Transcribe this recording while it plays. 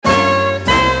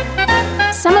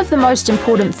of the most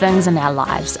important things in our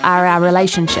lives are our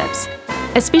relationships,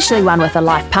 especially one with a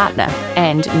life partner.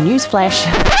 And newsflash,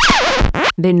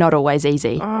 they're not always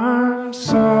easy.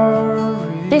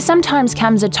 There sometimes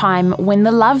comes a time when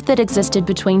the love that existed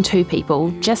between two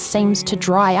people just seems to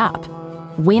dry up.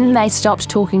 When they stopped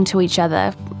talking to each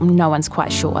other, no one's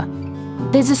quite sure.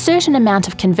 There's a certain amount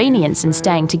of convenience in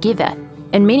staying together.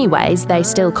 In many ways, they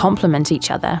still complement each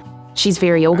other. She's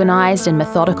very organised and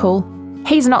methodical.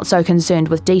 He's not so concerned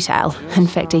with detail. In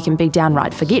fact, he can be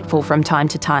downright forgetful from time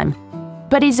to time.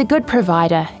 But he's a good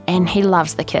provider and he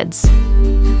loves the kids.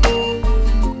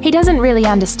 He doesn't really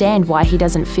understand why he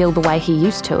doesn't feel the way he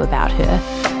used to about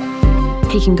her.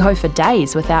 He can go for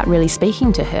days without really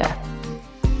speaking to her.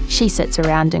 She sits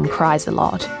around and cries a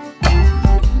lot.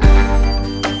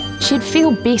 She'd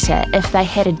feel better if they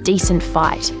had a decent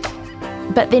fight.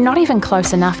 But they're not even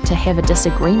close enough to have a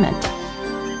disagreement.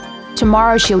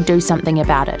 Tomorrow she'll do something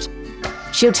about it.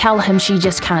 She'll tell him she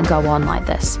just can't go on like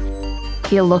this.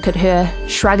 He'll look at her,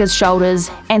 shrug his shoulders,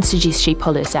 and suggest she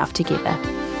pull herself together.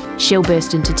 She'll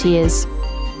burst into tears.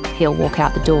 He'll walk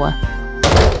out the door.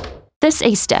 This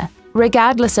Easter,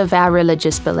 regardless of our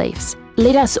religious beliefs,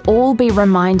 let us all be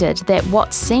reminded that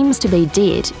what seems to be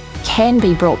dead can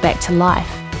be brought back to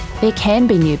life. There can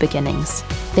be new beginnings.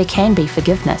 There can be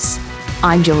forgiveness.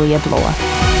 I'm Julia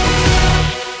Bloore.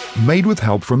 Made with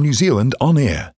help from New Zealand On Air.